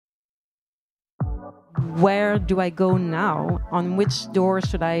where do I go now? On which door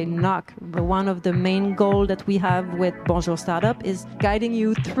should I knock? One of the main goals that we have with Bonjour Startup is guiding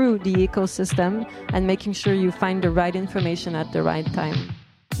you through the ecosystem and making sure you find the right information at the right time.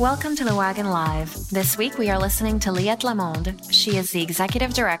 Welcome to The Wagon Live. This week we are listening to Liette Lamonde. She is the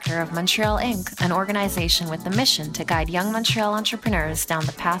Executive Director of Montreal Inc., an organization with the mission to guide young Montreal entrepreneurs down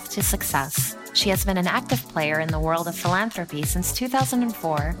the path to success. She has been an active player in the world of philanthropy since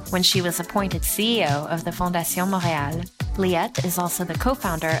 2004, when she was appointed CEO of the Fondation Montréal. Liette is also the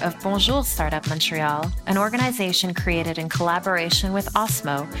co-founder of Bonjour Startup Montreal, an organization created in collaboration with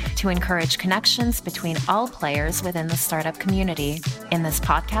Osmo to encourage connections between all players within the startup community. In this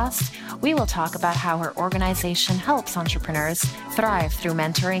podcast, we will talk about how her organization helps entrepreneurs thrive through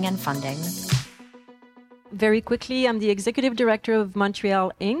mentoring and funding. Very quickly, I'm the Executive Director of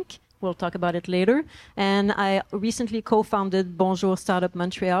Montreal Inc. We'll talk about it later. And I recently co-founded Bonjour Startup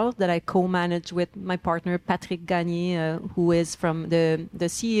Montreal that I co-manage with my partner, Patrick Gagné, who is from the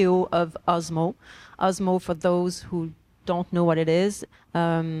CEO of Osmo. Osmo, for those who don't know what it is,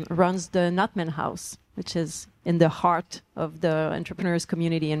 runs the Notman House, which is in the heart of the entrepreneurs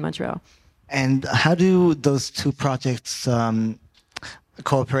community in Montreal. And how do those two projects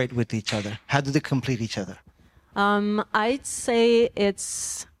cooperate with each other? How do they complete each other? I'd say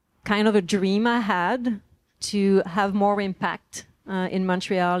it's kind of a dream I had to have more impact in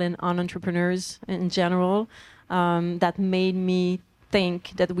Montreal and on entrepreneurs in general. That made me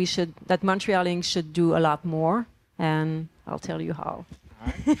think that Montreal Inc. should do a lot more, and I'll tell you how. All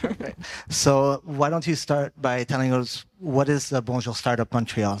right, perfect. So why don't you start by telling us what is Bonjour Startup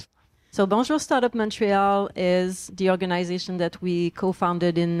Montreal? So Bonjour Startup Montreal is the organization that we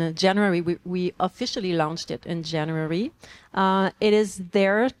co-founded in January. We officially launched it in January. It is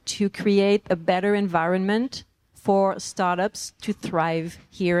there to create a better environment for startups to thrive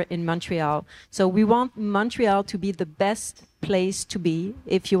here in Montreal. So we want Montreal to be the best place to be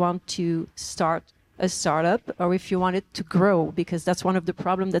if you want to start a startup or if you want it to grow, because that's one of the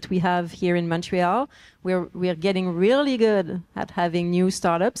problems that we have here in Montreal. We're getting really good at having new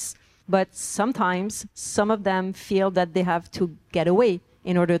startups, but sometimes some of them feel that they have to get away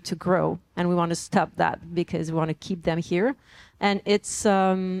in order to grow. And we want to stop that because we want to keep them here. And it's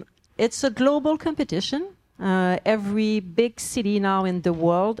a global competition. Every big city now in the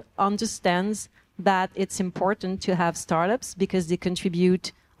world understands that it's important to have startups because they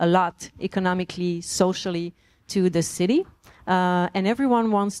contribute a lot economically, socially to the city. And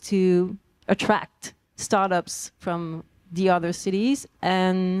everyone wants to attract startups from the other cities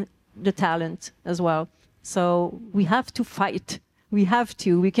and the talent as well. So we have to fight. We have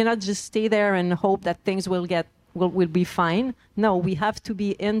to. We cannot just stay there and hope that things will be fine. No, we have to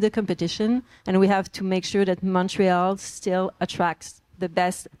be in the competition, and we have to make sure that Montreal still attracts the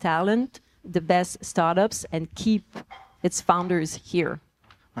best talent, the best startups, and keep its founders here.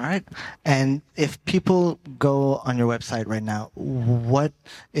 All right. And if people go on your website right now, what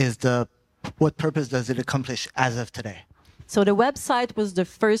purpose does it accomplish as of today? So the website was the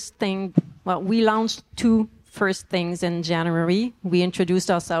first thing. Well, we launched two first things in January. We introduced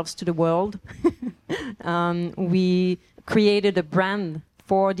ourselves to the world. We created a brand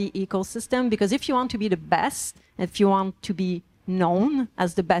for the ecosystem, because if you want to be the best, if you want to be known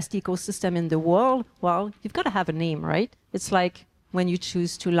as the best ecosystem in the world, well, you've got to have a name, right? It's like when you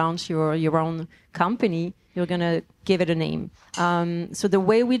choose to launch your own company, you're going to give it a name. So the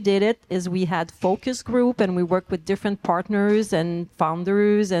way we did it is we had focus group, and we worked with different partners and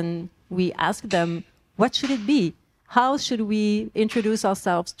founders, and we asked them, what should it be? How should we introduce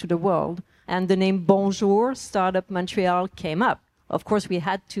ourselves to the world? And the name Bonjour Startup Montreal came up. Of course, we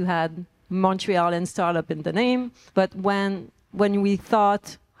had to have Montreal and startup in the name, but when we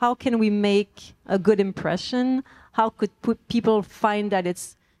thought, how can we make a good impression? How could people find that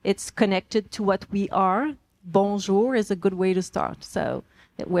it's connected to what we are? Bonjour is a good way to start. So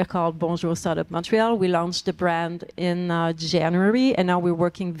we're called Bonjour Startup Montreal. We launched the brand in January, and now we're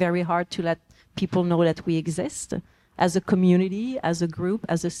working very hard to let people know that we exist as a community, as a group,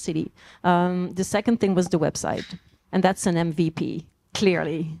 as a city. The second thing was the website, and that's an MVP,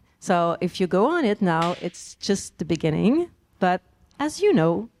 clearly. So if you go on it now, it's just the beginning. But as you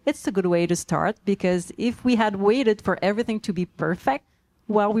know, it's a good way to start, because if we had waited for everything to be perfect,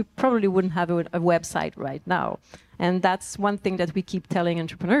 well, we probably wouldn't have a website right now. And that's one thing that we keep telling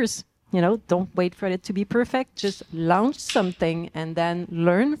entrepreneurs. Don't wait for it to be perfect. Just launch something and then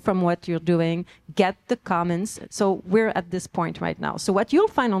learn from what you're doing, get the comments. So we're at this point right now. So what you'll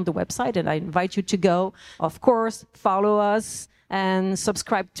find on the website, and I invite you to go, of course, follow us, and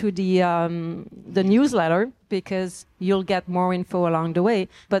subscribe to the newsletter because you'll get more info along the way.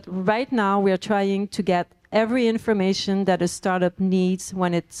 But right now we are trying to get every information that a startup needs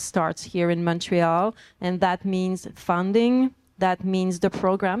when it starts here in Montreal, and that means funding, that means the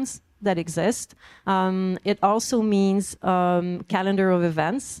programs that exist. It also means calendar of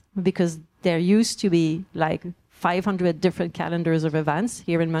events, because there used to be like 500 different calendars of events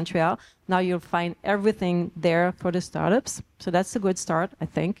here in Montreal. Now you'll find everything there for the startups. So that's a good start, I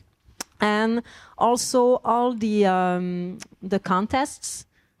think. And also all the contests,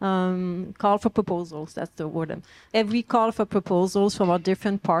 call for proposals, that's the word. Every call for proposals from our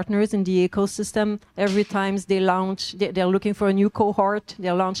different partners in the ecosystem, every time they launch, they're looking for a new cohort,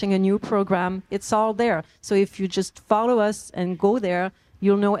 they're launching a new program, it's all there. So if you just follow us and go there,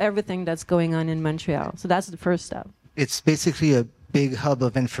 you'll know everything that's going on in Montreal. So that's the first step. It's basically a big hub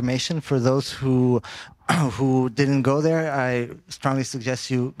of information for those who didn't go there. I strongly suggest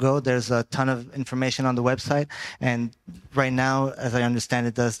you go. There's a ton of information on the website, and right now, as I understand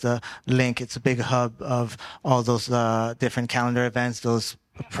it, does the link. It's a big hub of all those different calendar events, those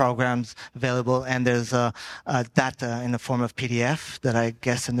programs available, and there's data in the form of PDF that I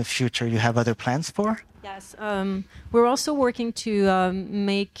guess in the future you have other plans for. Yes, we're also working to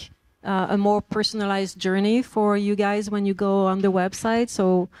make a more personalized journey for you guys when you go on the website.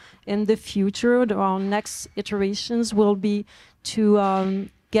 So in the future, our next iterations will be to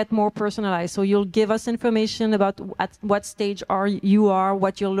get more personalized. So you'll give us information about at what stage you are,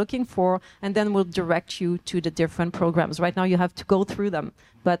 what you're looking for, and then we'll direct you to the different programs. Right now you have to go through them,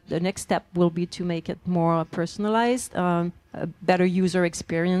 but the next step will be to make it more personalized, a better user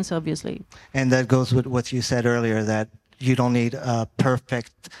experience, obviously. And that goes with what you said earlier, that you don't need a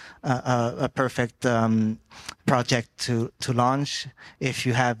perfect project to launch. If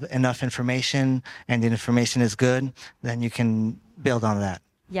you have enough information and the information is good, then you can build on that.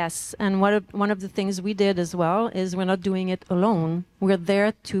 Yes, and one of the things we did as well is we're not doing it alone. We're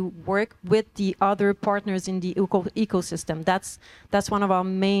there to work with the other partners in the ecosystem. That's one of our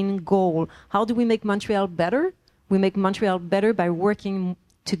main goals. How do we make Montreal better? We make Montreal better by working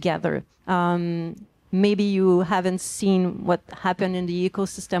together. Maybe you haven't seen what happened in the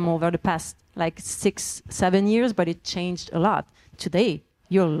ecosystem over the past like 6-7 years, but it changed a lot. Today,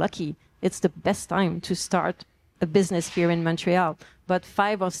 you're lucky. It's the best time to start a business here in Montreal. But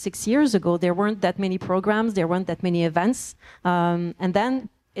 5 or 6 years ago, there weren't that many programs, there weren't that many events. And then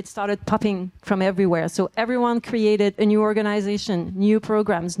it started popping from everywhere. So everyone created a new organization, new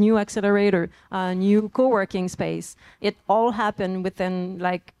programs, new accelerator, new co-working space. It all happened within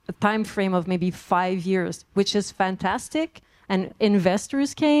like a time frame of maybe 5 years, which is fantastic. And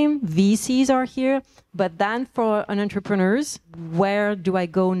investors came, VCs are here. But then for an entrepreneurs, where do I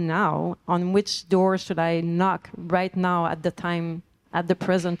go now? On which door should I knock right now at the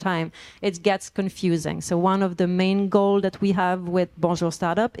present time? It gets confusing. So one of the main goals that we have with Bonjour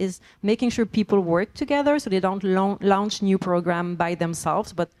Startup is making sure people work together so they don't launch new program by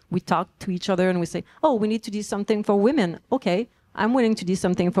themselves, but we talk to each other and we say, oh, we need to do something for women. Okay, I'm willing to do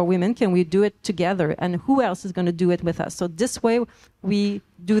something for women. Can we do it together? And who else is going to do it with us? So this way we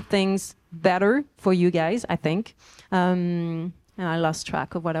do things better for you guys, I think. And I lost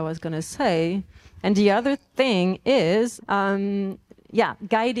track of what I was going to say. And the other thing is,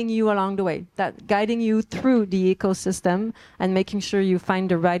 guiding you along the way, guiding you through the ecosystem and making sure you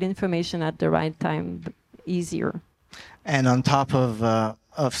find the right information at the right time easier. And on top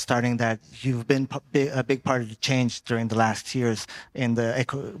of starting that, you've been a big part of the change during the last years in the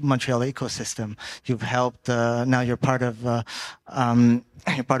Montreal ecosystem. You've helped. Now you're part of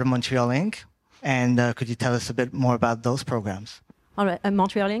Montreal Inc. And could you tell us a bit more about those programs? All right,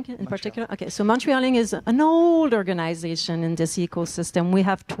 Montreal Inc. in particular? Okay, so Montreal Inc. is an old organization in this ecosystem. We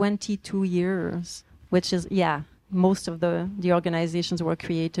have 22 years, which is, most of the organizations were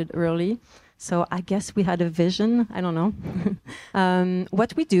created early. So I guess we had a vision. I don't know.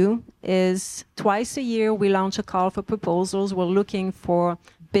 What we do is twice a year, we launch a call for proposals. We're looking for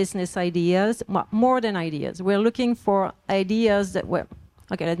business ideas, more than ideas. We're looking for ideas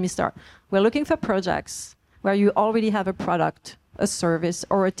okay, let me start. We're looking for projects where you already have a product, a service,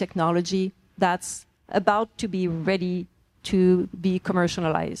 or a technology that's about to be ready to be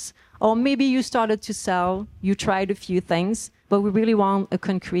commercialized. Or maybe you started to sell, you tried a few things, but we really want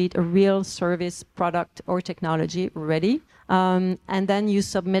a real service, product, or technology ready. And then you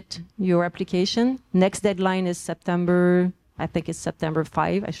submit your application. Next deadline is September, I think it's September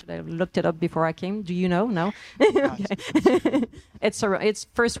 5. I should have looked it up before I came. Do you know? No? Okay. It's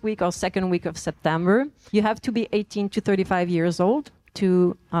first week or second week of September. You have to be 18 to 35 years old.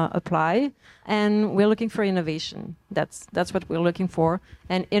 to apply. And we're looking for innovation. That's what we're looking for.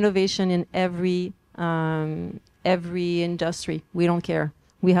 And innovation in every industry. We don't care.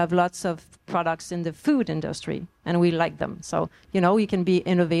 We have lots of products in the food industry, and we like them. So, you can be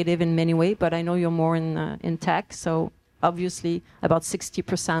innovative in many ways, but I know you're more in tech. So obviously about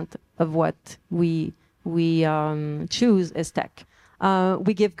 60% of what we choose is tech.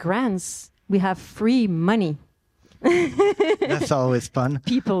 We give grants. We have free money. That's always fun.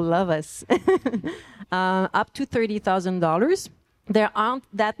 People love us. Up to $30,000. There aren't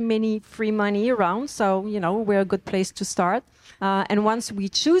that many free money around, so, we're a good place to start. And once we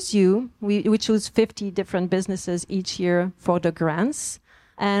choose you, we choose 50 different businesses each year for the grants,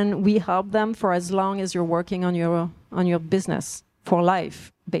 and we help them for as long as you're working on your business, for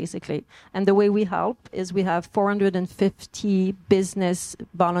life, basically. And the way we help is we have 450 business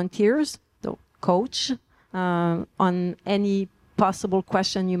volunteers, so coach, on any possible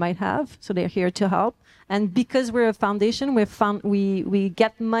question you might have. So they're here to help. And because we're a foundation, we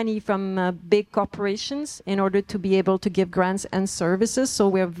get money from big corporations in order to be able to give grants and services. So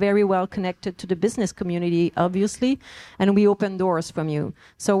we're very well connected to the business community, obviously, and we open doors from you.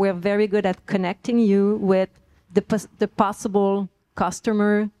 So we're very good at connecting you with the possible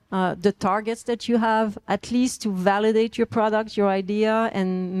customer, the targets that you have, at least to validate your product, your idea,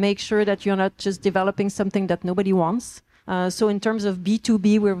 and make sure that you're not just developing something that nobody wants. So in terms of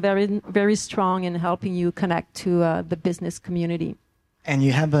B2B, we're very, very strong in helping you connect to the business community. And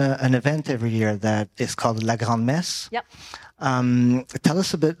you have an event every year that is called La Grande Messe. Yep. Tell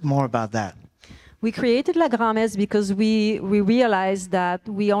us a bit more about that. We created La Grande Messe because we realized that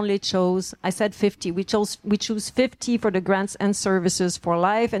we only chose, I said 50, we choose 50 for the grants and services for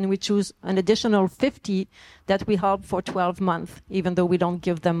life, and we choose an additional 50 that we help for 12 months, even though we don't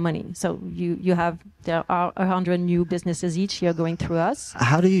give them money. So there are 100 new businesses each year going through us.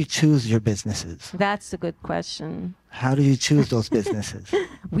 How do you choose your businesses? That's a good question. How do you choose those businesses?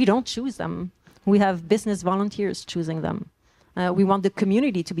 We don't choose them. We have business volunteers choosing them. We want the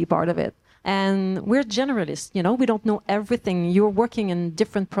community to be part of it. And we're generalists, we don't know everything. You're working in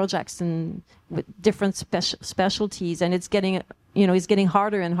different projects and with different specialties, and it's getting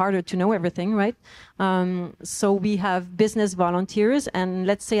harder and harder to know everything, right? So we have business volunteers, and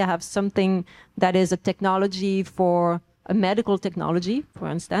let's say I have something that is a technology for a medical technology, for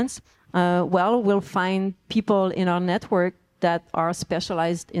instance. We'll find people in our network that are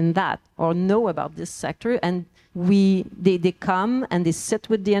specialized in that or know about this sector, and they come and they sit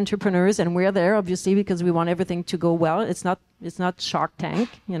with the entrepreneurs, and we're there obviously because we want everything to go well. It's not Shark Tank,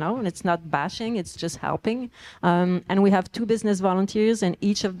 and it's not bashing, it's just helping. And we have 2 business volunteers, and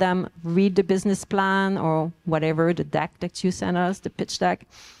each of them read the business plan or whatever, the deck that you sent us, the pitch deck,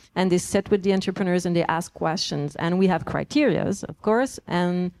 and they sit with the entrepreneurs and they ask questions. And we have criterias, of course,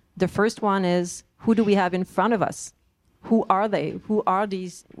 and the first one is, who do we have in front of us? Who are they?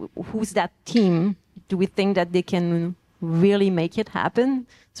 Who's that team? Do we think that they can really make it happen?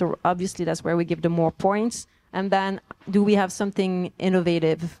 So obviously that's where we give them more points. And then, do we have something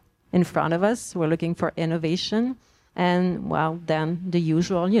innovative in front of us? We're looking for innovation. And then the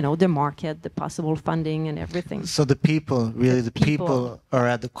usual, the market, the possible funding and everything. So the people are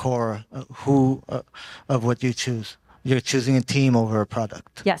at the core of what you choose. You're choosing a team over a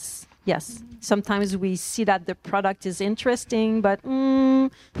product. Yes. Sometimes we see that the product is interesting, but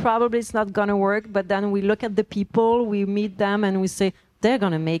probably it's not going to work. But then we look at the people, we meet them, and we say, they're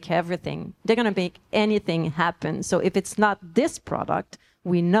going to make everything. They're going to make anything happen. So if it's not this product,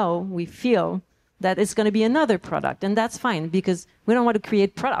 we feel that it's going to be another product. And that's fine, because we don't want to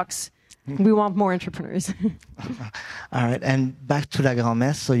create products. We want more entrepreneurs. All right, and back to La Grande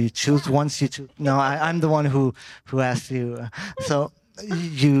Messe. So you choose once you choose. No, I'm the one who asked you. So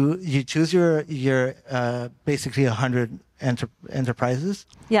you choose your basically 100 enterprises.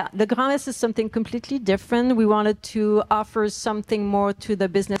 Yeah, the Grande Messe is something completely different. We wanted to offer something more to the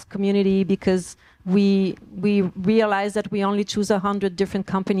business community because we realized that we only choose 100 different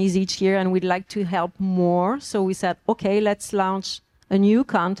companies each year, and we'd like to help more. So we said, okay, let's launch a new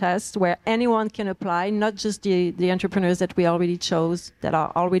contest where anyone can apply, not just the entrepreneurs that we already chose that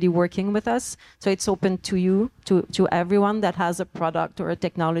are already working with us. So it's open to you, to everyone that has a product or a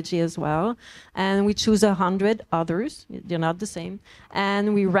technology as well. And we choose 100 others. They're not the same.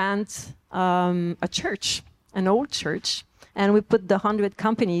 And we rent a church, an old church, and we put the 100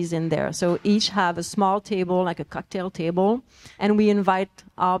 companies in there. So each have a small table, like a cocktail table, and we invite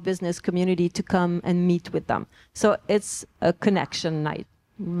our business community to come and meet with them. So it's a connection night.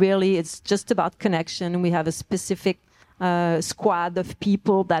 Really, it's just about connection. We have a specific squad of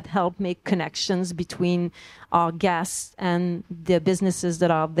people that help make connections between our guests and the businesses that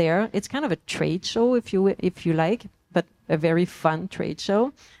are there. It's kind of a trade show, if you like, but a very fun trade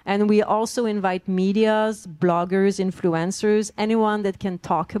show. And we also invite medias, bloggers, influencers, anyone that can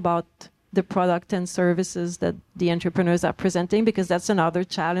talk about the product and services that the entrepreneurs are presenting, because that's another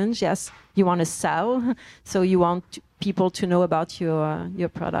challenge. Yes, you want to sell, so you want people to know about your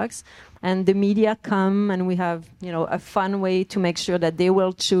products. And the media come, and we have a fun way to make sure that they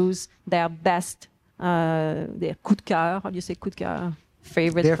will choose their best, their coup de cœur, how do you say coup de cœur?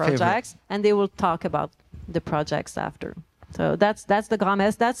 Favorite projects, and they will talk about the projects after. So that's the Grand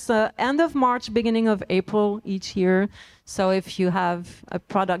Messe. That's end of March, beginning of April each year. So if you have a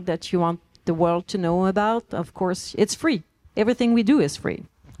product that you want the world to know about, of course, it's free. Everything we do is free.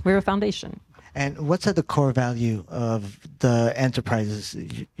 We're a foundation. And what's at the core value of the enterprises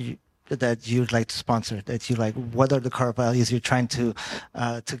that you'd like to sponsor? That you like? What are the core values you're trying to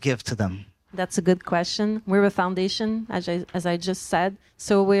give to them? That's a good question. We're a foundation, as I just said.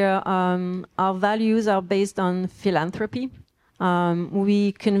 So our values are based on philanthropy.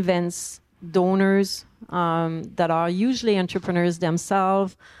 We convince donors that are usually entrepreneurs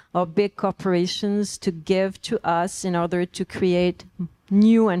themselves or big corporations to give to us in order to create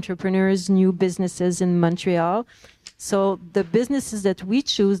new entrepreneurs, new businesses in Montreal. So the businesses that we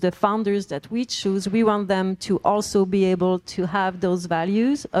choose, the founders that we choose, we want them to also be able to have those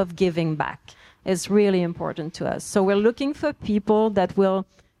values of giving back. It's really important to us. So we're looking for people that will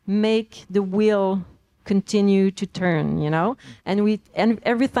make the wheel continue to turn, And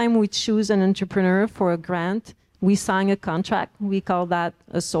every time we choose an entrepreneur for a grant, we sign a contract. We call that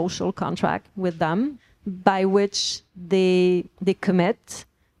a social contract with them, by which they commit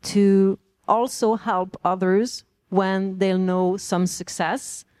to also help others when they'll know some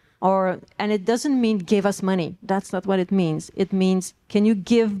success. And it doesn't mean give us money. That's not what it means. It means, can you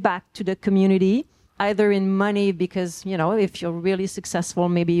give back to the community, either in money, because, if you're really successful,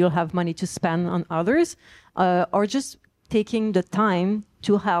 maybe you'll have money to spend on others, or just taking the time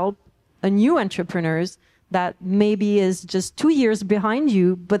to help a new entrepreneurs that maybe is just 2 years behind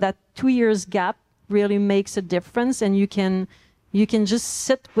you, but that 2 years gap really makes a difference, and you can just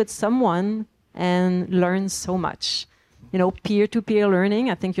sit with someone and learn so much. Peer-to-peer learning,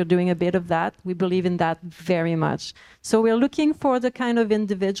 I think you're doing a bit of that. We believe in that very much. So we're looking for the kind of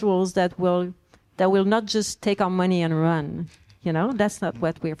individuals that will not just take our money and run. That's not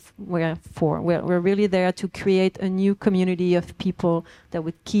what we're for. We're really there to create a new community of people that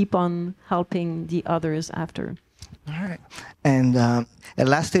would keep on helping the others after. All right. And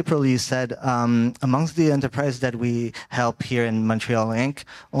last April, you said amongst the enterprises that we help here in Montreal Inc.,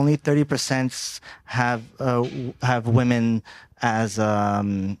 only 30% have women as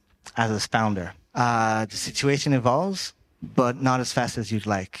a founder. The situation evolves, but not as fast as you'd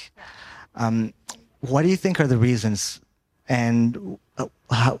like. What do you think are the reasons, and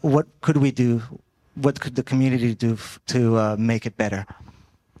what could we do? What could the community do to make it better?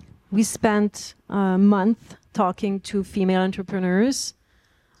 We spent a month talking to female entrepreneurs,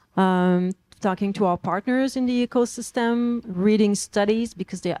 talking to our partners in the ecosystem, reading studies,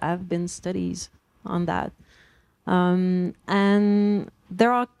 because there have been studies on that. And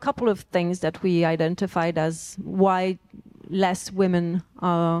there are a couple of things that we identified as why less women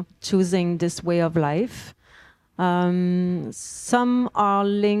are choosing this way of life. Some are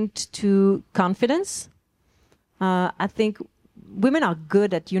linked to confidence. I think women are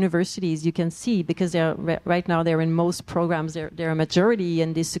good at universities, you can see, because right now they're in most programs, they're a majority,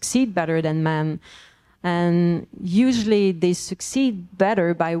 and they succeed better than men. And usually they succeed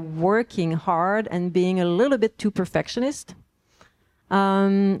better by working hard and being a little bit too perfectionist.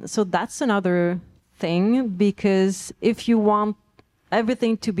 So that's another thing, because if you want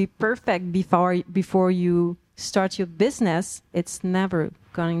everything to be perfect before you start your business, it's never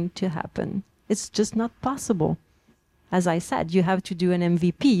going to happen. It's just not possible. As I said, you have to do an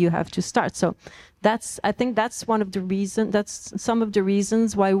MVP. You have to start. So I think that's one of the reasons. That's some of the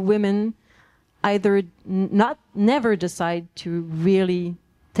reasons why women either never decide to really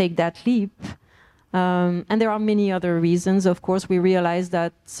take that leap. And there are many other reasons. Of course, we realize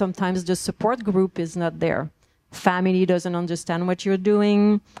that sometimes the support group is not there. Family doesn't understand what you're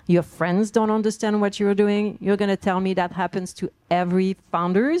doing. Your friends don't understand what you're doing. You're going to tell me that happens to every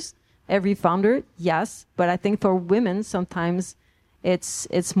founder, yes. But I think for women, sometimes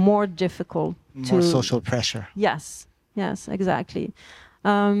it's more difficult. More social pressure. Yes, exactly.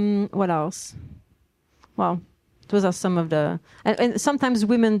 What else? Well, those are some of the... And sometimes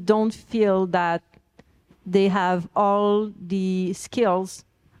women don't feel that they have all the skills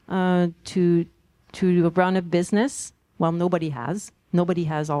to run a business. well, nobody has. Nobody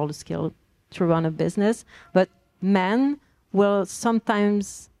has all the skill to run a business. But men will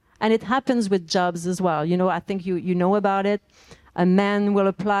sometimes, and it happens with jobs as well. You know, I think you know about it. A man will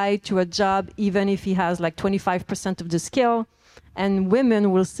apply to a job even if he has like 25% of the skill. And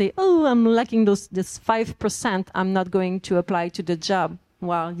women will say, oh, I'm lacking this 5%. I'm not going to apply to the job.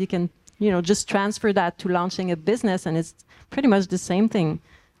 Well, you can, just transfer that to launching a business, and it's pretty much the same thing.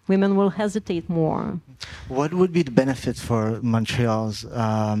 Women will hesitate more. What would be the benefit for Montreal's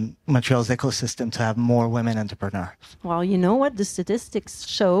ecosystem to have more women entrepreneurs? Well, you know what? The statistics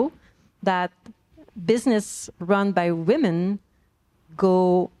show that business run by women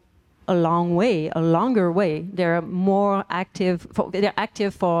go a longer way. They're more active. They're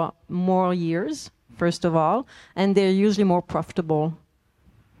active for more years, first of all, and they're usually more profitable.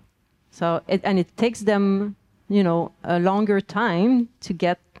 So it takes them, a longer time to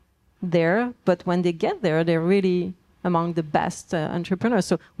get there. But when they get there, they're really among the best entrepreneurs.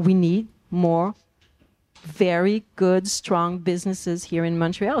 So we need more very good, strong businesses here in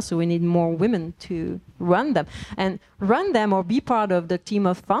Montreal. So we need more women to run them or be part of the team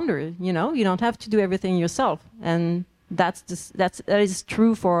of founders. You don't have to do everything yourself. And that is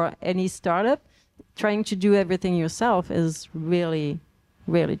true for any startup. Trying to do everything yourself is really,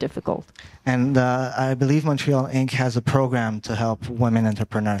 really difficult. And I believe Montreal Inc. has a program to help women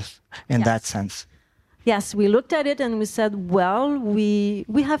entrepreneurs in that sense. Yes, we looked at it and we said, well, we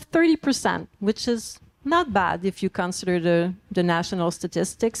have 30%, which is not bad if you consider the national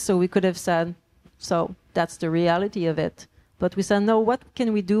statistics. So we could have said, so that's the reality of it. But we said, no, what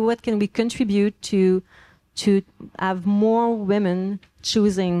can we do? What can we contribute to have more women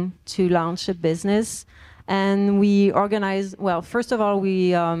choosing to launch a business? And we organize, well, first of all, we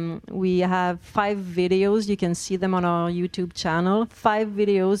have 5 videos. You can see them on our YouTube channel. 5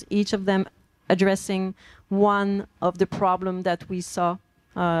 videos, each of them addressing one of the problem that we saw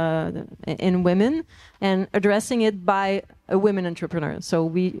in women and addressing it by a women entrepreneur. So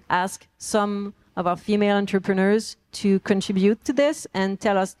we ask some of our female entrepreneurs to contribute to this and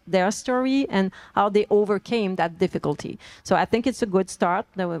tell us their story and how they overcame that difficulty. So I think it's a good start.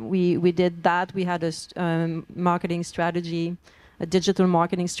 We did that. We had a marketing strategy, a digital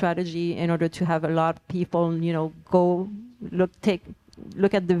marketing strategy in order to have a lot of people, go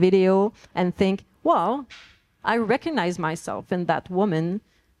look at the video and think, well, I recognize myself in that woman.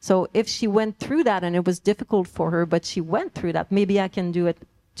 So if she went through that and it was difficult for her, but she went through that, maybe I can do it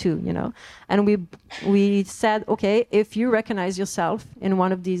too, And we said, okay, if you recognize yourself in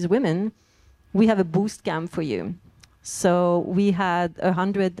one of these women, we have a boost camp for you. So we had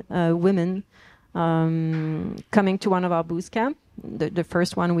 100 women coming to one of our boost camp, the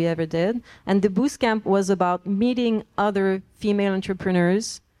first one we ever did. And the boost camp was about meeting other female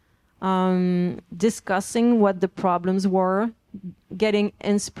entrepreneurs, discussing what the problems were, getting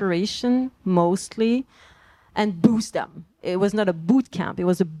inspiration mostly, and boost them. It was not a boot camp, it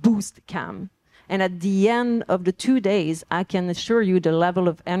was a boost camp. And at the end of the 2 days, I can assure you the level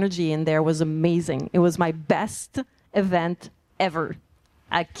of energy in there was amazing. It was my best event ever.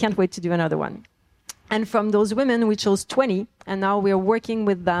 I can't wait to do another one. And from those women, we chose 20, and now we're working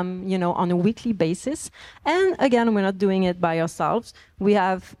with them, on a weekly basis. And again, we're not doing it by ourselves. We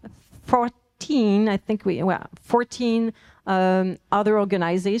have 14 other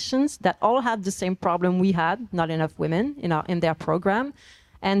organizations that all had the same problem we had, not enough women in their program,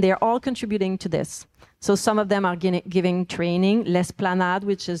 and they're all contributing to this. So some of them are giving training, L'Esplanade,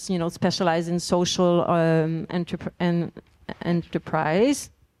 which is specialized in social enterprise.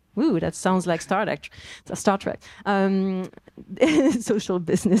 Ooh, that sounds like Star Trek. Social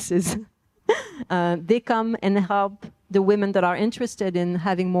businesses. They come and help the women that are interested in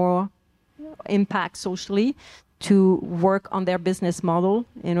having more impact socially to work on their business model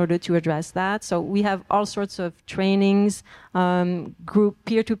in order to address that. So we have all sorts of trainings, group,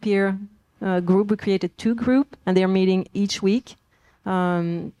 peer-to-peer group. We created 2 groups, and they're meeting each week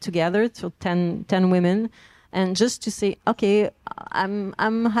together, so 10 women. And just to say, okay, I've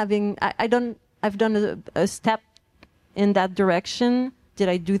done a step in that direction. Did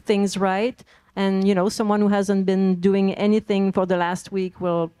I do things right? And, someone who hasn't been doing anything for the last week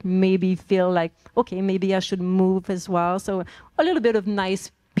will maybe feel like, okay, maybe I should move as well. So a little bit of nice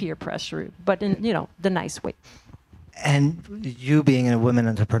peer pressure, but in, the nice way. And you being a women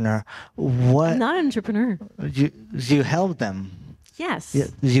entrepreneur, what... I'm not an entrepreneur. You help them. Yes.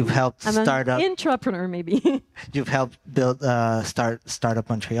 You've helped start up. I'm an entrepreneur, maybe. You've helped build Startup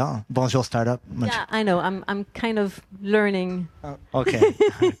Montreal. Bonjour Startup Montreal. Yeah, I know. I'm kind of learning. Okay.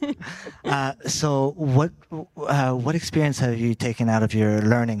 So what experience have you taken out of your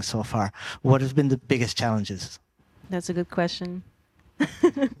learning so far? What has been the biggest challenges? That's a good question.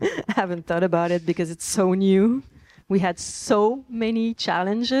 I haven't thought about it because it's so new. We had so many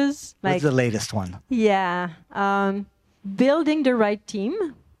challenges. What's the latest one? Yeah. Building the right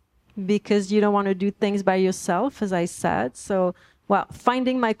team, because you don't want to do things by yourself, as I said. So, well,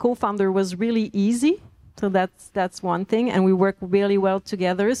 finding my co-founder was really easy. So that's one thing. And we work really well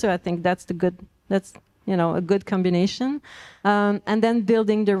together. So I think that's a good combination. And then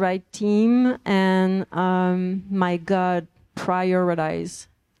building the right team and, my God, priorities.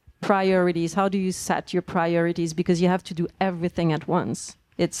 How do you set your priorities? Because you have to do everything at once.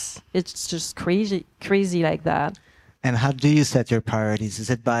 It's just crazy like that. And how do you set your priorities? Is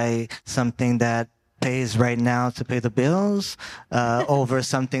it by something that pays right now to pay the bills, over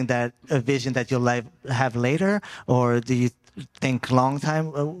something a vision that you'll have later, or do you think long time?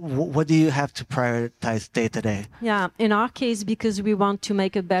 What do you have to prioritize day to day? Yeah, in our case, because we want to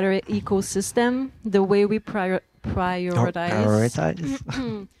make a better ecosystem, the way we prioritize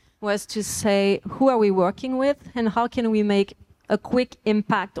was to say, who are we working with and how can we make a quick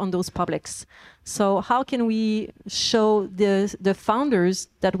impact on those publics? So how can we show the founders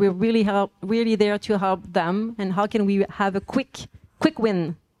that we're really there to help them, and how can we have a quick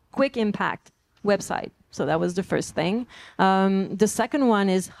win, quick impact website? So that was the first thing. The second one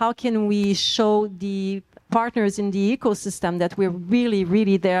is, how can we show the partners in the ecosystem that we're really,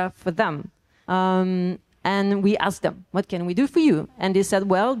 really there for them? And we asked them, what can we do for you? And they said,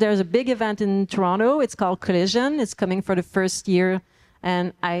 well, there's a big event in Toronto. It's called Collision. It's coming for the first year.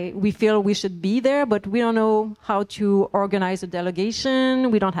 And we feel we should be there, but we don't know how to organize a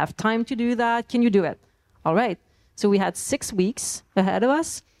delegation. We don't have time to do that. Can you do it? All right. So we had 6 weeks ahead of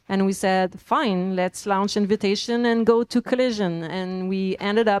us. And we said, fine, let's launch invitation and go to Collision. And we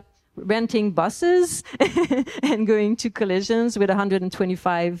ended up renting buses and going to Collisions with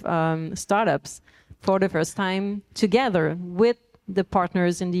 125 startups for the first time together with the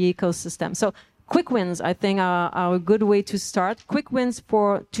partners in the ecosystem. So quick wins, I think, are a good way to start. Quick wins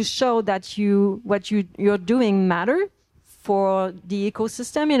to show that what you're doing matter for the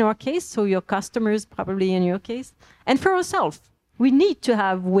ecosystem in our case, so your customers probably in your case, and for ourselves. We need to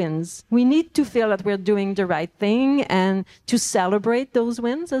have wins. We need to feel that we're doing the right thing and to celebrate those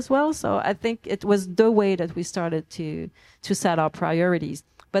wins as well. So I think it was the way that we started to set our priorities.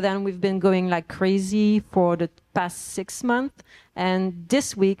 But then we've been going like crazy for the past 6 months. And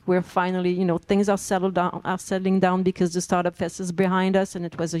this week we're finally, things are settling down because the Startup Fest is behind us, and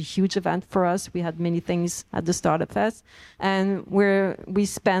it was a huge event for us. We had many things at the Startup Fest. And we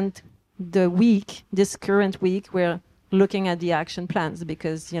spent this current week, we're looking at the action plans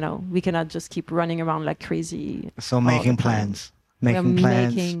because, we cannot just keep running around like crazy. So making plans. Making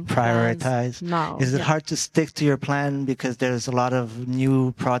plans, prioritize. Now, is it hard to stick to your plan because there's a lot of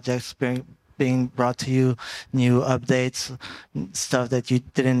new projects being brought to you, new updates, stuff that you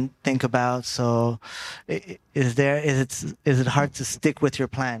didn't think about? So is it hard to stick with your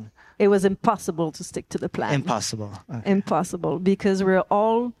plan? It was impossible to stick to the plan. Impossible. Okay. Impossible, because we're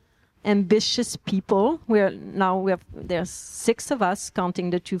all ambitious people. There's 6 of us, counting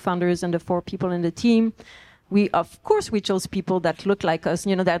the 2 founders and the 4 people in the team. We chose people that look like us,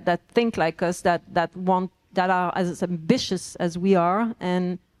 that think like us, that are as ambitious as we are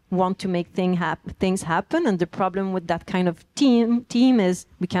and want to make things happen. And the problem with that kind of team is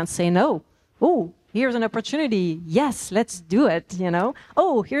we can't say no. Oh, here's an opportunity. Yes, let's do it,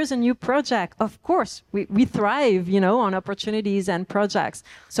 Oh, here's a new project. Of course, we thrive, on opportunities and projects.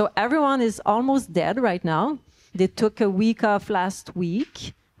 So everyone is almost dead right now. They took a week off last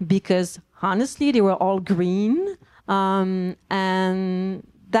week because honestly, they were all green. And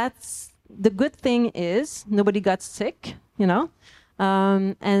that's the good thing is nobody got sick,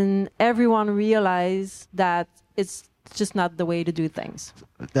 and everyone realized that it's just not the way to do things.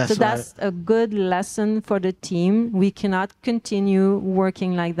 That's a good lesson for the team. We cannot continue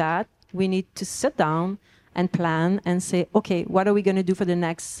working like that. We need to sit down and plan and say, okay, what are we going to do for the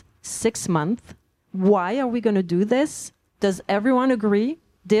next 6 months? Why are we going to do this? Does everyone agree?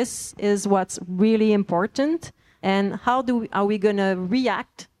 This is what's really important, and how are we going to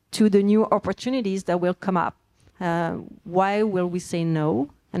react to the new opportunities that will come up? Why will we say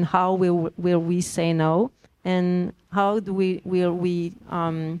no, and how will we say no, and how will we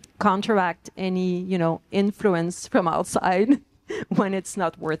counteract any influence from outside when it's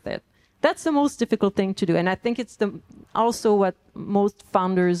not worth it? That's the most difficult thing to do, and I think it's also what most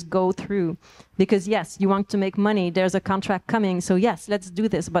founders go through. Because yes, you want to make money. There's a contract coming, so yes, let's do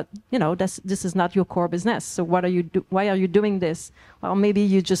this. But this is not your core business. So why are you doing this? Well, maybe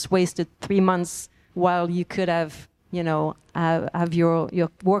you just wasted 3 months while you could have have your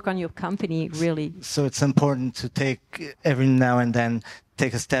work on your company really. So it's important to take every now and then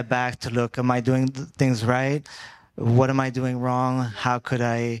take a step back to look, am I doing things right? What am I doing wrong? How could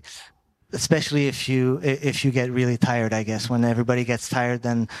I, especially if you get really tired, I guess. When everybody gets tired,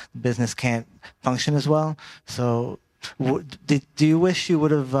 then business can't function as well. So do you wish you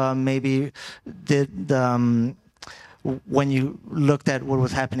would have maybe when you looked at what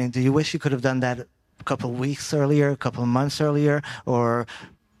was happening, do you wish you could have done that a couple of weeks earlier, a couple of months earlier, or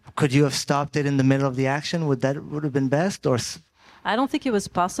could you have stopped it in the middle of the action? Would have been best? Or I don't think it was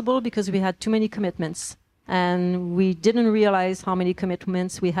possible because we had too many commitments, and we didn't realize how many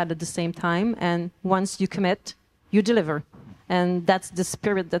commitments we had at the same time. And once you commit, you deliver, and that's the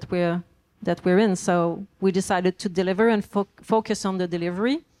spirit that we're in. So we decided to deliver and focus on the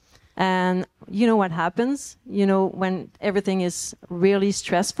delivery. And you know what happens? When everything is really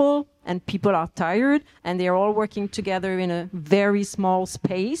stressful and people are tired and they're all working together in a very small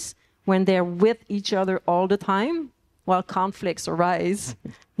space, when they're with each other all the time, well, conflicts arise,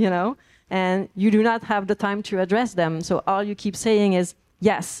 and you do not have the time to address them. So all you keep saying is,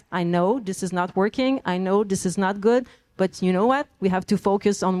 yes, I know this is not working. I know this is not good. But you know what? We have to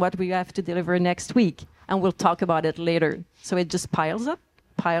focus on what we have to deliver next week. And we'll talk about it later. So it just piles up.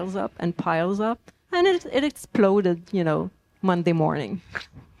 And it exploded, Monday morning.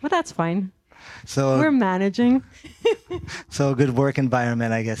 But that's fine. So we're managing. So a good work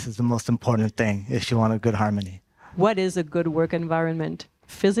environment, I guess, is the most important thing if you want a good harmony. What is a good work environment?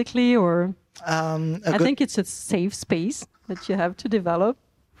 Physically or? I think it's a safe space that you have to develop,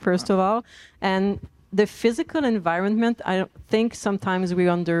 first of all. And the physical environment, I think sometimes we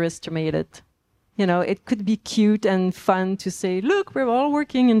underestimate it. It could be cute and fun to say, look, we're all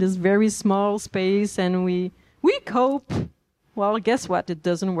working in this very small space and we cope. Well, guess what? It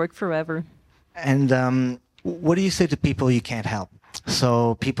doesn't work forever. And what do you say to people you can't help?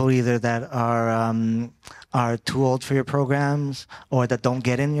 So people either that are too old for your programs or that don't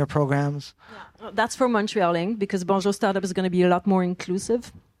get in your programs? Yeah. That's for Montreal Inc. because Bonjour Startup is going to be a lot more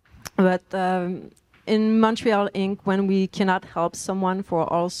inclusive. But in Montreal Inc., when we cannot help someone for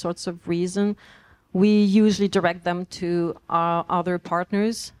all sorts of reasons, we usually direct them to our other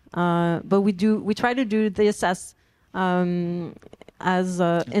partners. But we try to do this as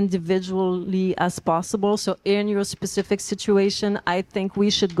individually as possible. So in your specific situation, I think we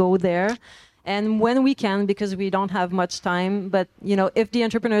should go there. And when we can, because we don't have much time, but if the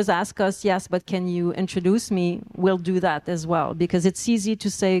entrepreneurs ask us, yes, but can you introduce me, we'll do that as well. Because it's easy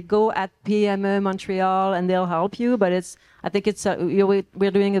to say, go at PME Montreal and they'll help you. But I think we're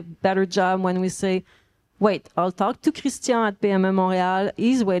doing a better job when we say, wait, I'll talk to Christian at PME Montréal.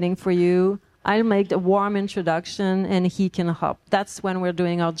 He's waiting for you. I'll make a warm introduction and he can help. That's when we're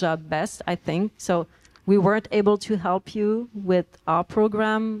doing our job best, I think. So we weren't able to help you with our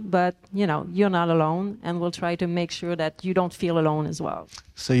program, but you're not alone, and we'll try to make sure that you don't feel alone as well.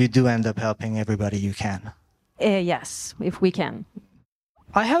 So you do end up helping everybody you can? Yes, if we can.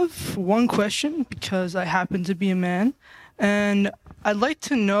 I have one question because I happen to be a man, and I'd like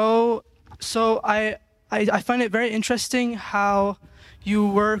to know, so I find it very interesting how you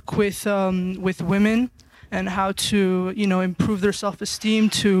work with women and how to improve their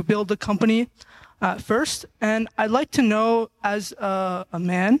self-esteem to build a company first. And I'd like to know, as a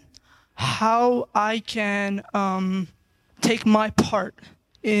man, how I can take my part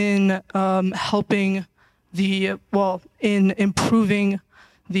in helping in improving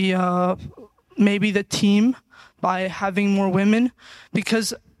maybe the team by having more women,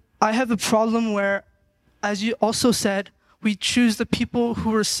 because I have a problem where, as you also said, we choose the people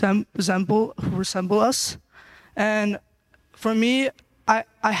who resemble us, and for me, I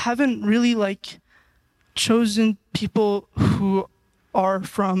haven't really chosen people who are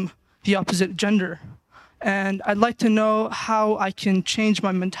from the opposite gender, and I'd like to know how I can change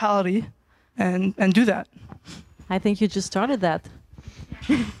my mentality and do that. I think you just started that.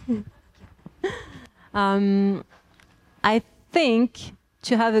 I think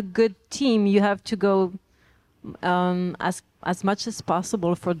to have a good team, you have to go as much as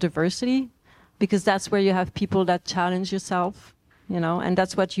possible for diversity, because that's where you have people that challenge yourself, and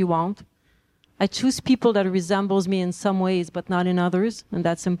that's what you want. I choose people that resembles me in some ways, but not in others, and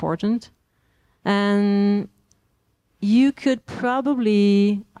that's important. And you could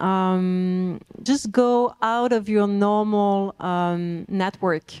probably just go out of your normal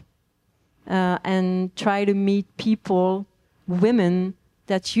network and try to meet people, women,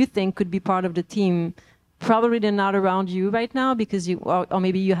 that you think could be part of the team. Probably they're not around you right now because or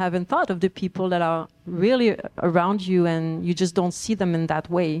maybe you haven't thought of the people that are really around you and you just don't see them in that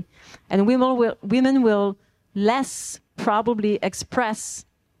way. And women will less probably express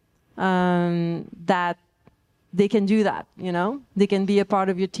that they can do that, They can be a part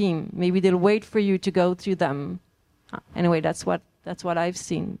of your team. Maybe they'll wait for you to go through them. Anyway, that's what I've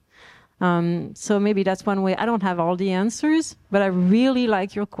seen. So maybe that's one way. I don't have all the answers, but I really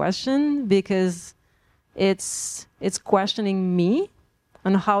like your question because it's questioning me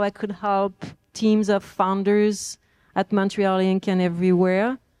on how I could help teams of founders at Montreal Inc. and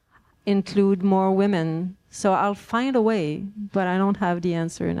everywhere include more women. So I'll find a way, but I don't have the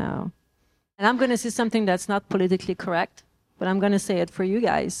answer now. And I'm going to say something that's not politically correct, but I'm going to say it for you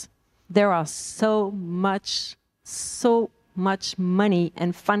guys. There are so much money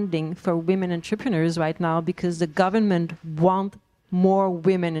and funding for women entrepreneurs right now because the government wants more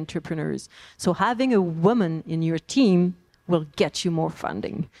women entrepreneurs. So having a woman in your team will get you more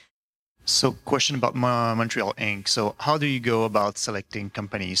funding. So question about Montreal Inc. So how do you go about selecting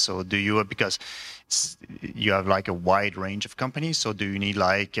companies? So do you, because you have like a wide range of companies, so do you need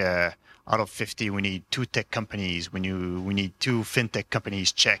like out of 50, we need 2 tech companies, we need 2 fintech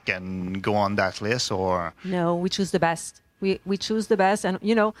companies, check and go on that list, or? No, we choose the best. We choose the best, and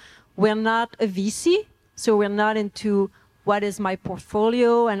we're not a VC, so we're not into what is my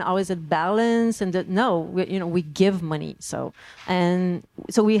portfolio and how is it balanced, and we give money. So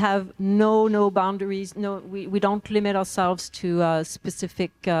we have no boundaries. No, we don't limit ourselves to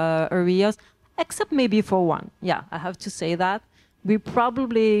specific areas, except maybe for one. Yeah, I have to say that we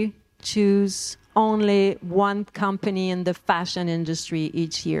probably choose only one company in the fashion industry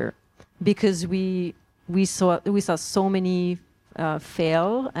each year because we saw so many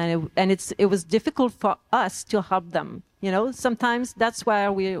fail, and it was difficult for us to help them. Sometimes that's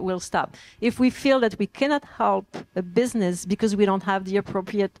where we will stop. If we feel that we cannot help a business because we don't have the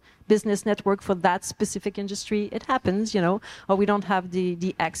appropriate business network for that specific industry, it happens, or we don't have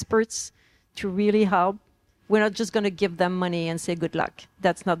the experts to really help. We're not just going to give them money and say good luck.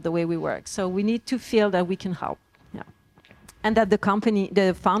 That's not the way we work. So we need to feel that we can help, and that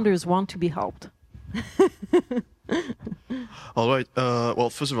the founders want to be helped. All right. Well,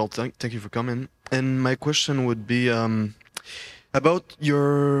 first of all, thank you for coming. And my question would be about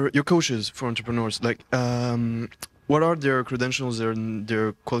your coaches for entrepreneurs. Like, what are their credentials and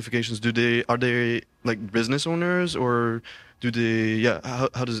their qualifications? Are they like business owners, or do they? Yeah.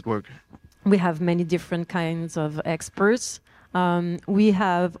 How does it work? We have many different kinds of experts. We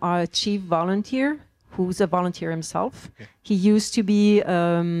have our chief volunteer, who's a volunteer himself. Okay. He used to be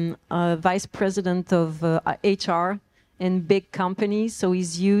a vice president of HR in big companies, so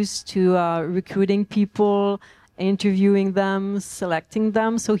he's used to recruiting people, interviewing them, selecting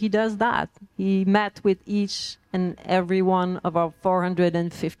them. So he does that. He met with each and every one of our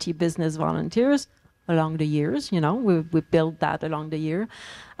 450 business volunteers along the years. We built that along the year.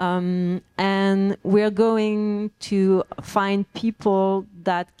 And we're going to find people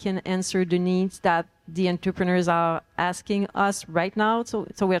that can answer the needs that the entrepreneurs are asking us right now. So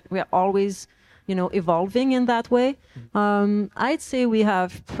we're always, evolving in that way. I'd say we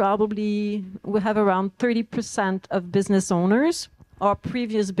have around 30% of business owners or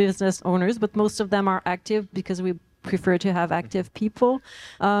previous business owners, but most of them are active because we prefer to have active people.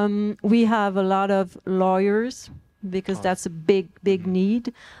 We have a lot of lawyers because that's a big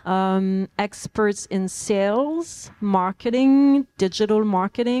need. Experts in sales, marketing, digital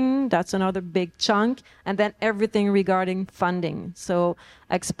marketing, that's another big chunk. And then everything regarding funding. So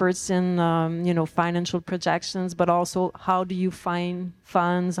experts in, financial projections, but also how do you find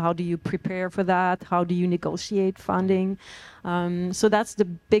funds? How do you prepare for that? How do you negotiate funding? So that's the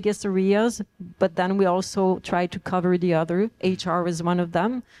biggest areas. But then we also try to cover the other. HR is one of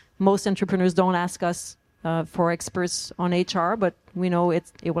them. Most entrepreneurs don't ask us for experts on HR, but we know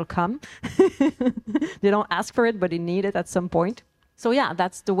it will come. They don't ask for it, but they need it at some point. So yeah,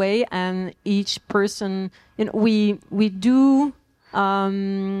 that's the way. And each person, we do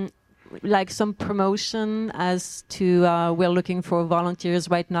like some promotion as to we're looking for volunteers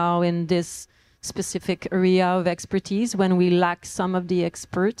right now in this specific area of expertise when we lack some of the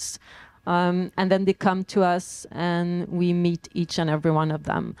experts. And then they come to us and we meet each and every one of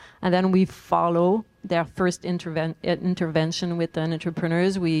them. And then we follow their first intervention with the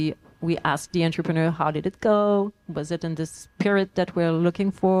entrepreneurs. We ask the entrepreneur, how did it go? Was it in the spirit that we're looking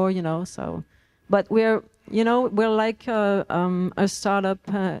for? So, but we're like a startup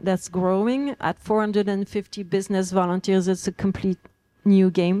that's growing at 450 business volunteers. It's a complete new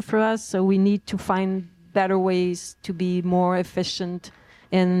game for us. So we need to find better ways to be more efficient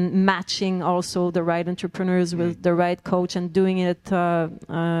in matching also the right entrepreneurs with the right coach and doing it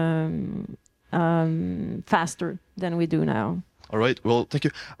faster than we do now. All right. Well, thank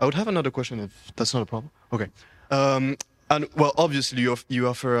you. I would have another question if that's not a problem. Okay. And well, obviously you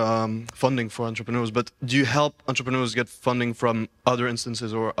offer funding for entrepreneurs, but do you help entrepreneurs get funding from other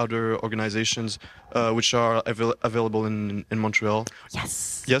instances or other organizations which are available in Montreal?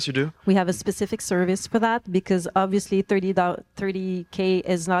 Yes. Yes, you do? We have a specific service for that because obviously 30K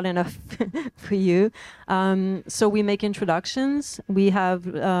is not enough for you. So we make introductions. We have,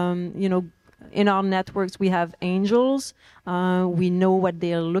 in our networks, we have angels. We know what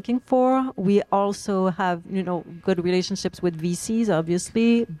they're looking for. We also have, good relationships with VCs,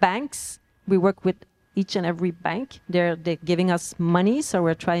 obviously. Banks, we work with each and every bank. They're giving us money, so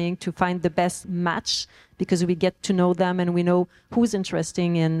we're trying to find the best match because we get to know them and we know who's interested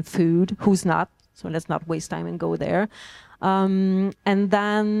in food, who's not. So let's not waste time and go there. And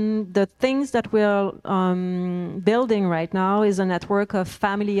then the things that we're building right now is a network of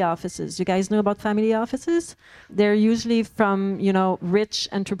family offices. You guys know about family offices? They're usually from, rich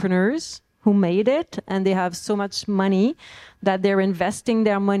entrepreneurs who made it, and they have so much money that they're investing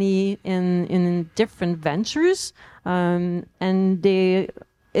their money in different ventures. And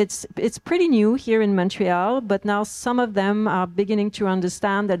it's pretty new here in Montreal, but now some of them are beginning to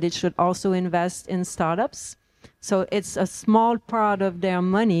understand that they should also invest in startups. So it's a small part of their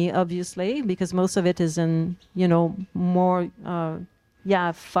money, obviously, because most of it is in, more,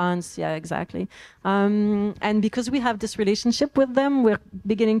 funds. Yeah, exactly. And because we have this relationship with them, we're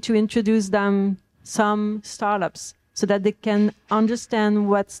beginning to introduce them some startups so that they can understand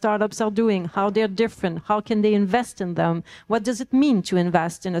what startups are doing, how they're different, how can they invest in them, what does it mean to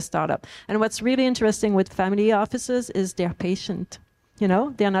invest in a startup. And what's really interesting with family offices is they're patient.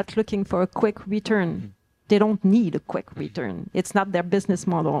 They're not looking for a quick return. They don't need a quick return. It's not their business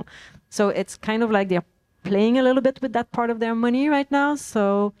model. So it's kind of like they're playing a little bit with that part of their money right now.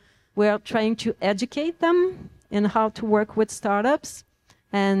 So we're trying to educate them in how to work with startups.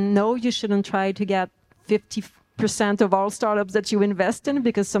 And no, you shouldn't try to get 50% of all startups that you invest in,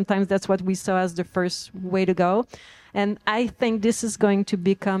 because sometimes that's what we saw as the first way to go. And I think this is going to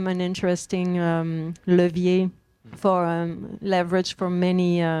become an interesting levier for leverage for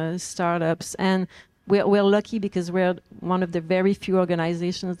many startups. And we're lucky because we're one of the very few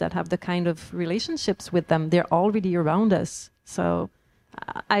organizations that have the kind of relationships with them. They're already around us. So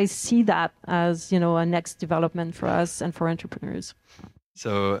I see that as, a next development for us and for entrepreneurs.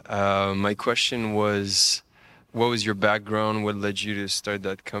 So my question was, what was your background? What led you to start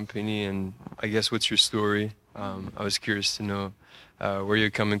that company? And I guess, what's your story? I was curious to know where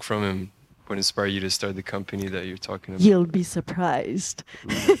you're coming from and what inspired you to start the company that you're talking about. You'll be surprised.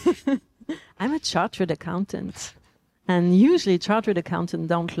 I'm a chartered accountant, and usually chartered accountants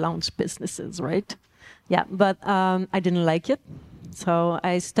don't launch businesses, right? Yeah, but I didn't like it, so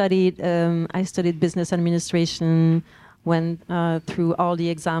I studied business administration, went through all the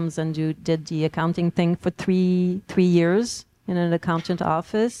exams, and did the accounting thing for three years in an accountant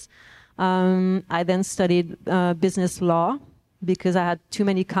office. I then studied business law because I had too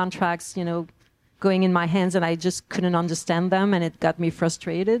many contracts, going in my hands, and I just couldn't understand them, and it got me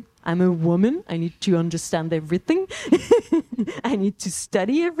frustrated. I'm a woman. I need to understand everything. I need to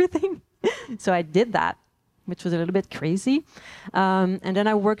study everything. So I did that, which was a little bit crazy. And then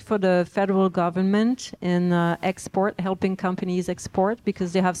I worked for the federal government in export, helping companies export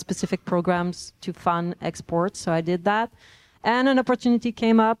because they have specific programs to fund export. So I did that. And an opportunity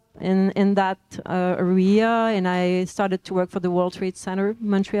came up in that area, and I started to work for the World Trade Center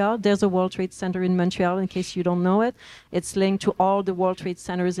Montreal. There's a World Trade Center in Montreal, in case you don't know it. It's linked to all the World Trade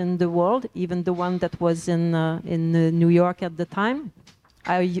Centers in the world, even the one that was in New York at the time.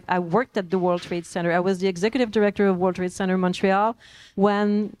 I worked at the World Trade Center. I was the executive director of World Trade Center Montreal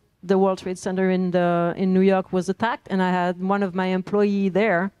when the World Trade Center in New York was attacked, and I had one of my employees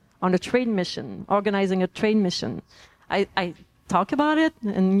there on a trade mission, organizing a trade mission. I talk about it,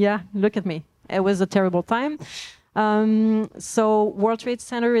 and look at me. It was a terrible time. So World Trade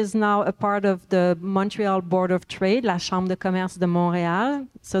Center is now a part of the Montreal Board of Trade, la Chambre de Commerce de Montréal.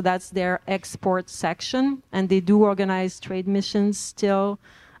 So that's their export section, and they do organize trade missions still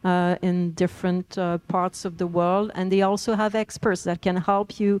in different parts of the world. And they also have experts that can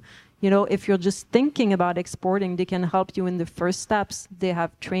help you. If you're just thinking about exporting, they can help you in the first steps. They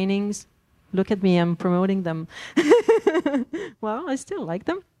have trainings. Look at me, I'm promoting them. Well, I still like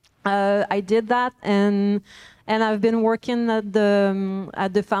them. I did that, and I've been working at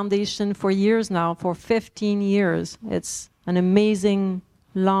the foundation for years now, for 15 years. It's an amazing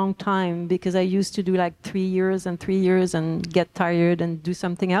long time because I used to do like 3 years and get tired and do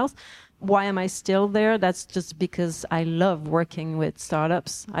something else. Why am I still there? That's just because I love working with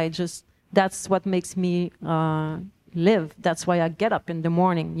startups. That's what makes me live. That's why I get up in the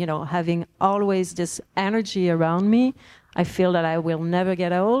morning, having always this energy around me. I feel that I will never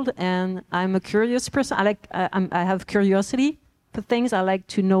get old, and I'm a curious person. I have curiosity for things. I like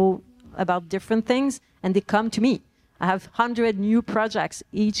to know about different things, and they come to me. I have 100 new projects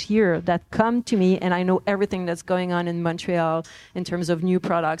each year that come to me, and I know everything that's going on in Montreal in terms of new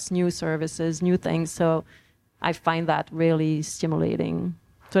products, new services, new things. So I find that really stimulating.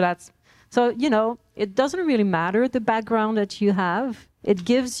 So it doesn't really matter the background that you have. It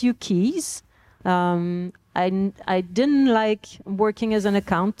gives you keys. I didn't like working as an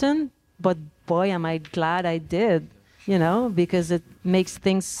accountant, but boy, am I glad I did, because it makes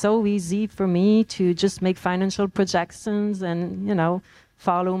things so easy for me to just make financial projections and,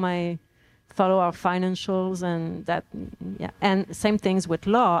 follow our financials and that. Yeah. And same things with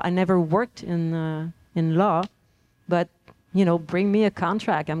law. I never worked in law, but bring me a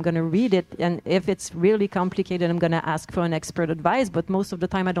contract. I'm going to read it. And if it's really complicated, I'm going to ask for an expert advice. But most of the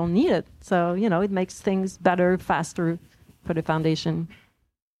time, I don't need it. So, it makes things better, faster for the foundation.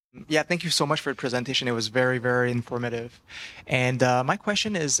 Yeah, thank you so much for the presentation. It was very, very informative. And my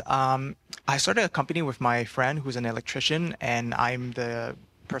question is, I started a company with my friend who's an electrician, and I'm the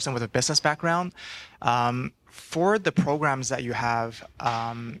person with a business background. For the programs that you have,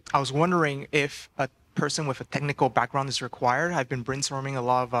 I was wondering if a person with a technical background is required. I've been brainstorming a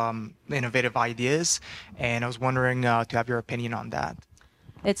lot of innovative ideas, and I was wondering to have your opinion on that.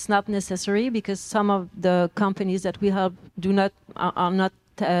 It's not necessary because some of the companies that we help are not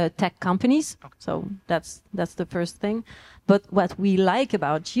tech companies. Okay. So that's the first thing. But what we like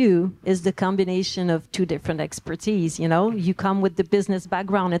about you is the combination of two different expertise. You come with the business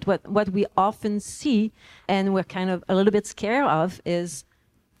background. And what we often see, and we're kind of a little bit scared of, is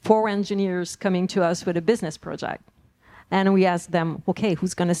 4 engineers coming to us with a business project. And we ask them, okay,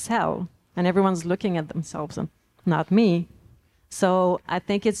 who's going to sell? And everyone's looking at themselves and not me. So I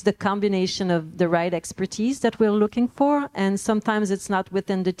think it's the combination of the right expertise that we're looking for. And sometimes it's not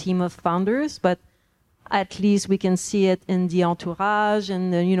within the team of founders, but at least we can see it in the entourage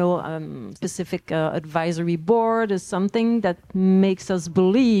and the, specific advisory board is something that makes us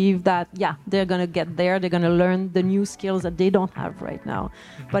believe that, they're going to get there. They're going to learn the new skills that they don't have right now.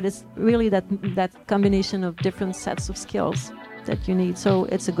 But it's really that combination of different sets of skills that you need. So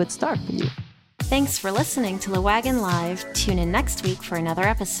it's a good start for you. Thanks for listening to Le Wagon Live. Tune in next week for another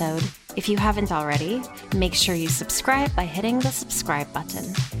episode. If you haven't already, make sure you subscribe by hitting the subscribe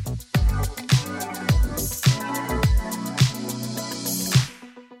button.